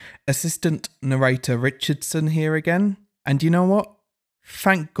Assistant narrator Richardson here again. And you know what?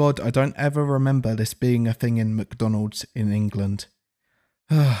 Thank God I don't ever remember this being a thing in McDonald's in England.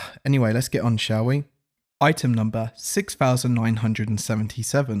 Anyway, let's get on, shall we? Item number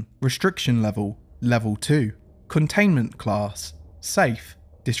 6977. Restriction level, level 2. Containment class, safe.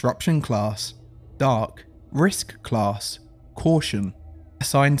 Disruption class, dark. Risk class, caution.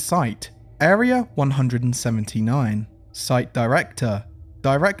 Assigned site, area 179. Site director,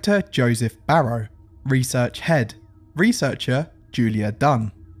 Director Joseph Barrow. Research head, Researcher Julia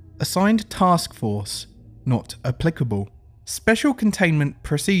Dunn. Assigned task force, not applicable. Special containment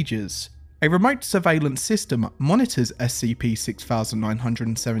procedures. A remote surveillance system monitors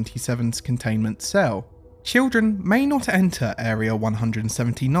SCP-6977's containment cell. Children may not enter Area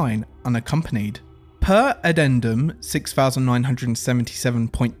 179 unaccompanied. Per Addendum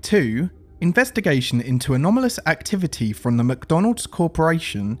 6977.2, investigation into anomalous activity from the McDonald's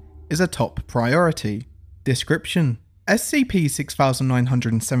Corporation is a top priority. Description: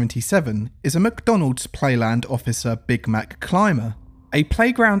 SCP-6977 is a McDonald's Playland Officer Big Mac climber, a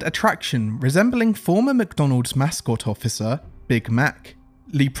playground attraction resembling former McDonald's mascot officer Big Mac,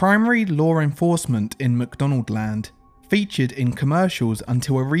 the primary law enforcement in McDonaldland, featured in commercials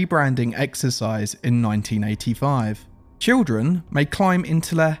until a rebranding exercise in 1985. Children may climb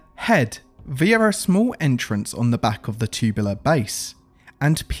into the head via a small entrance on the back of the tubular base,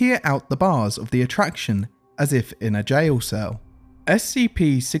 and peer out the bars of the attraction as if in a jail cell.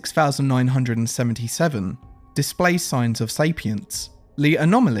 SCP-6977 displays signs of sapience. The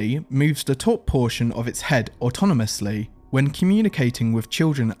anomaly moves the top portion of its head autonomously when communicating with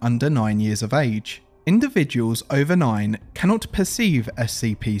children under 9 years of age. Individuals over 9 cannot perceive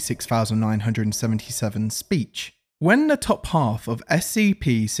SCP-6977's speech. When the top half of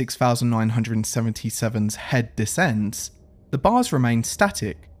SCP-6977's head descends, the bars remain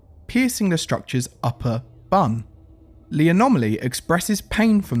static, piercing the structure's upper bun. The anomaly expresses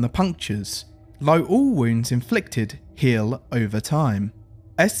pain from the punctures, though all wounds inflicted heal over time.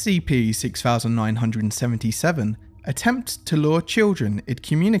 SCP-6977 attempts to lure children it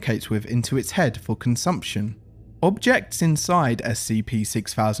communicates with into its head for consumption. Objects inside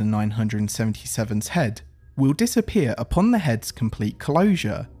SCP-6977's head will disappear upon the head's complete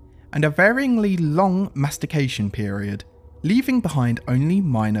closure, and a varyingly long mastication period, leaving behind only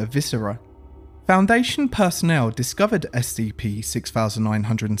minor viscera. Foundation personnel discovered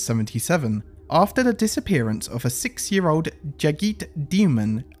SCP-6977 after the disappearance of a 6-year-old Jagit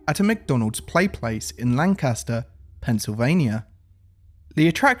demon at a McDonald's play place in Lancaster, Pennsylvania. The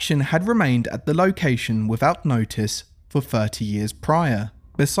attraction had remained at the location without notice for 30 years prior,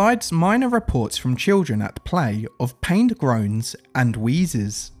 besides minor reports from children at play of pained groans and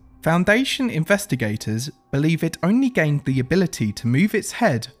wheezes. Foundation investigators believe it only gained the ability to move its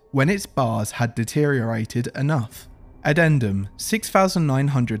head when its bars had deteriorated enough. Addendum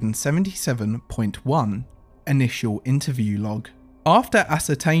 6977.1 Initial Interview Log. After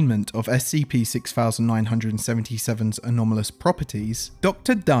ascertainment of SCP-6977's anomalous properties,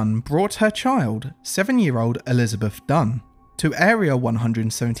 Dr. Dunn brought her child, 7-year-old Elizabeth Dunn, to Area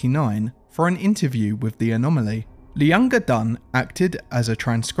 179 for an interview with the anomaly. The younger Dunn acted as a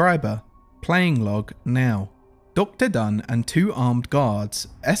transcriber. Playing log now. Dr. Dunn and 2 armed guards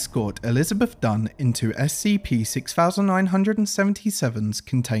escort Elizabeth Dunn into SCP-6977's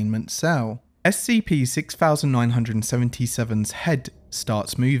containment cell. SCP-6977's head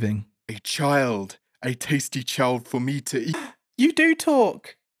starts moving. A child. A tasty child for me to eat. You do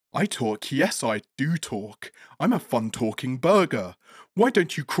talk. I talk, yes I do talk. I'm a fun-talking burger. Why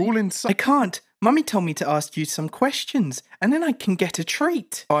don't you crawl inside? I can't. Mummy told me to ask you some questions, and then I can get a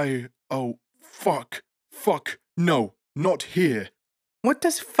treat. Oh, fuck. No, not here. What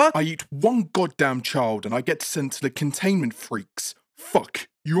does fuck? I eat one goddamn child and I get sent to the containment freaks. Fuck,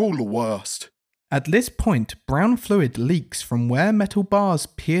 you're all the worst. At this point, brown fluid leaks from where metal bars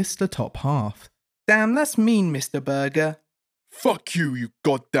pierce the top half. Damn, that's mean, Mr. Burger. Fuck you, you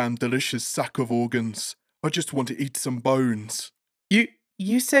goddamn delicious sack of organs. I just want to eat some bones.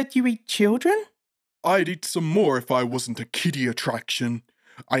 You said you eat children? I'd eat some more if I wasn't a kiddie attraction.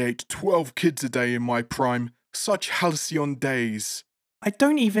 I ate 12 kids a day in my prime. Such halcyon days. I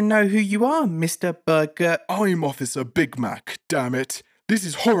don't even know who you are, Mr. Burger. I'm Officer Big Mac, damn it. This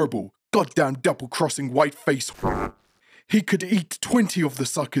is horrible. Goddamn double-crossing white-face. He could eat 20 of the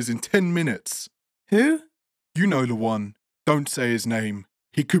suckers in 10 minutes. Who? You know the one. Don't say his name.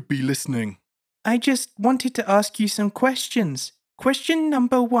 He could be listening. I just wanted to ask you some questions. Question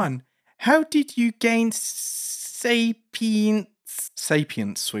number 1. How did you gain sapience?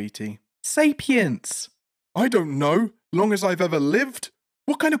 Sapience, sweetie. Sapience. I don't know. Long as I've ever lived.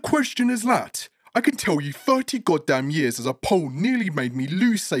 What kind of question is that? I can tell you 30 goddamn years as a pole nearly made me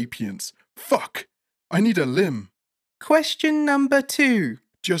lose sapience. Fuck. I need a limb. Question number 2.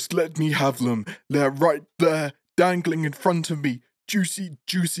 Just let me have them. They're right there, dangling in front of me. Juicy,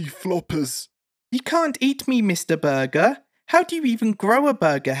 juicy floppers. You can't eat me, Mr. Burger. How do you even grow a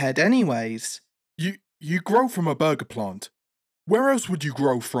burger head anyways? You grow from a burger plant. Where else would you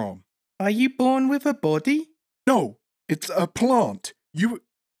grow from? Are you born with a body? No, it's a plant.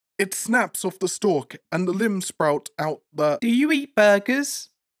 It snaps off the stalk and the limbs sprout out the... Do you eat burgers?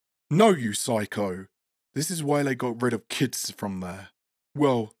 No, you psycho. This is why they got rid of kids from there.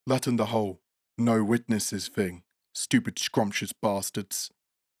 Well, that and the whole no witnesses thing. Stupid scrumptious bastards.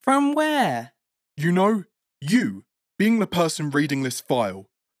 From where? You know, you, being the person reading this file,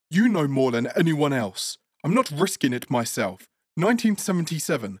 you know more than anyone else. I'm not risking it myself.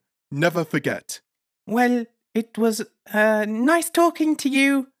 1977. Never forget. Well, it was nice talking to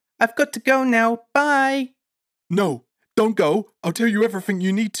you. I've got to go now. Bye. No, don't go. I'll tell you everything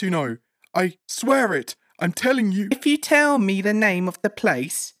you need to know. I swear it. I'm telling you. If you tell me the name of the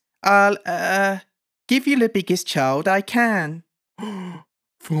place, I'll give you the biggest child I can.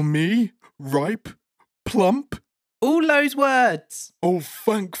 For me? Ripe? Plump? All those words. Oh,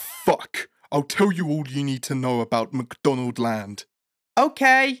 thank fuck. I'll tell you all you need to know about McDonald Land.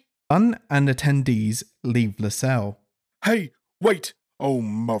 Okay. Son and attendees leave the cell. Hey, wait. Oh,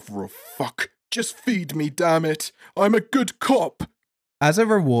 mother of fuck. Just feed me, damn it. I'm a good cop. As a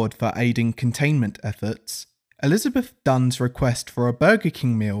reward for aiding containment efforts, Elizabeth Dunn's request for a Burger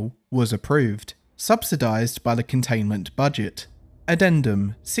King meal was approved, subsidised by the containment budget.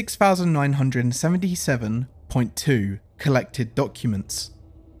 Addendum 6977.2 Collected Documents.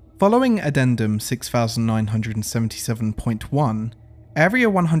 Following Addendum 6977.1, Area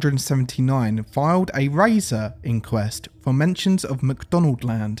 179 filed a Razor inquest for mentions of McDonald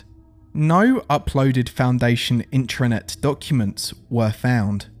Land. No uploaded Foundation intranet documents were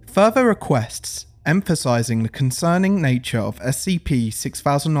found. Further requests emphasising the concerning nature of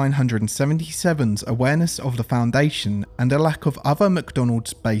SCP-6977's awareness of the Foundation and a lack of other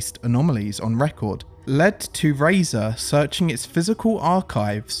McDonald's-based anomalies on record led to Razor searching its physical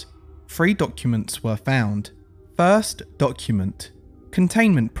archives. 3 documents were found. First document.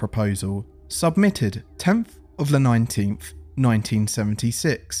 Containment proposal. Submitted 10th of the 19th,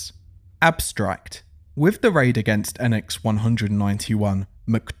 1976. Abstract. With the raid against NX 191,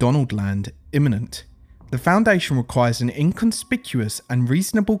 McDonald Land, imminent, the Foundation requires an inconspicuous and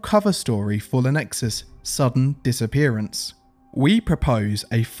reasonable cover story for the Nexus' sudden disappearance. We propose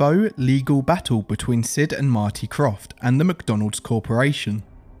a faux legal battle between Sid and Marty Croft and the McDonald's Corporation.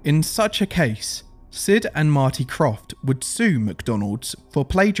 In such a case, Sid and Marty Croft would sue McDonald's for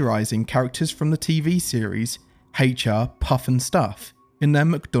plagiarising characters from the TV series HR Puff and Stuff in their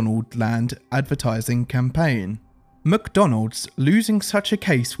McDonald Land advertising campaign. McDonald's losing such a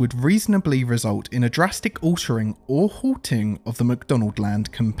case would reasonably result in a drastic altering or halting of the McDonald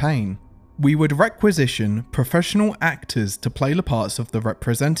Land campaign. We would requisition professional actors to play the parts of the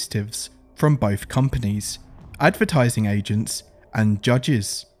representatives from both companies, advertising agents, and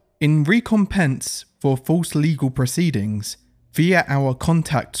judges. In recompense for false legal proceedings, via our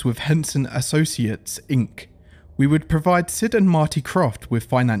contacts with Henson Associates Inc., we would provide Sid and Marty Croft with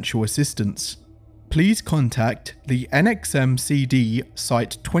financial assistance. Please contact the NXMCD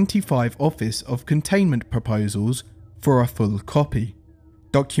Site 25 Office of Containment Proposals for a full copy.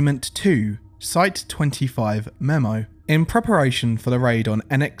 Document 2, Site 25 Memo. In preparation for the raid on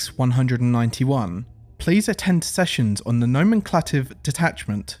NX 191, please attend sessions on the nomenclative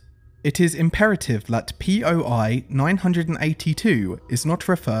detachment. It is imperative that POI 982 is not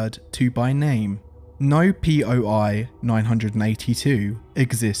referred to by name. No POI 982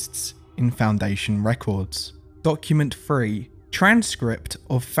 exists in Foundation records. Document 3. Transcript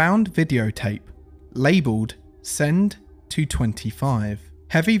of found videotape. Labelled Send to 25.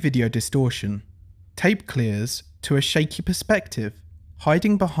 Heavy video distortion. Tape clears to a shaky perspective,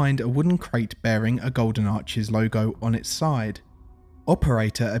 hiding behind a wooden crate bearing a Golden Arches logo on its side.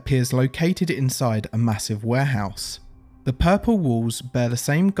 Operator appears located inside a massive warehouse. The purple walls bear the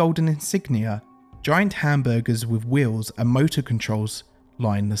same golden insignia. Giant hamburgers with wheels and motor controls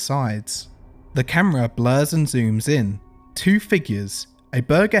line the sides. The camera blurs and zooms in. 2 figures, a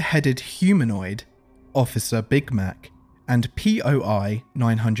burger-headed humanoid, Officer Big Mac, and POI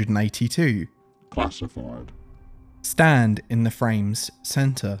 982, classified, stand in the frame's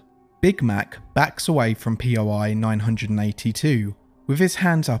centre. Big Mac backs away from POI 982 with his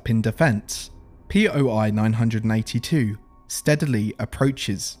hands up in defence. POI 982 steadily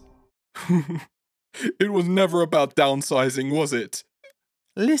approaches. It was never about downsizing, was it?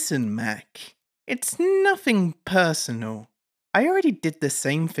 Listen, Mac. It's nothing personal. I already did the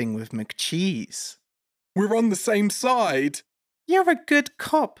same thing with McCheese. We're on the same side. You're a good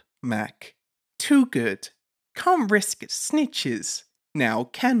cop, Mac. Too good. Can't risk snitches. Now,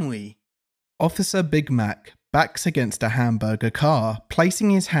 can we? Officer Big Mac backs against a hamburger car, placing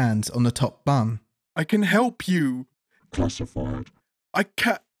his hands on the top bun. I can help you. Classified. I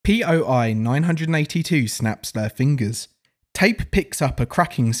can't. POI 982 snaps their fingers. Tape picks up a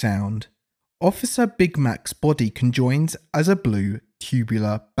cracking sound. Officer Big Mac's body conjoins as a blue,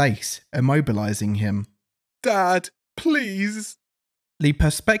 tubular base, immobilizing him. Dad, please. The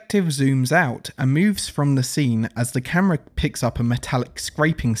perspective zooms out and moves from the scene as the camera picks up a metallic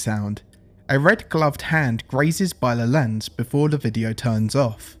scraping sound. A red-gloved hand grazes by the lens before the video turns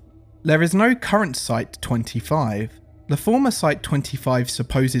off. There is no current Site-25. The former Site-25's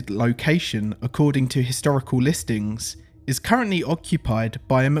supposed location, according to historical listings, is currently occupied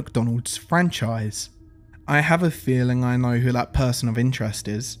by a McDonald's franchise. I have a feeling I know who that person of interest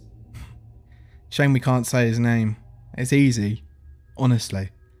is. Shame we can't say his name. It's easy.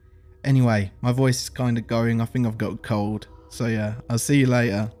 Honestly. Anyway, my voice is kind of going. I think I've got a cold. So yeah, I'll see you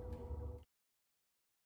later.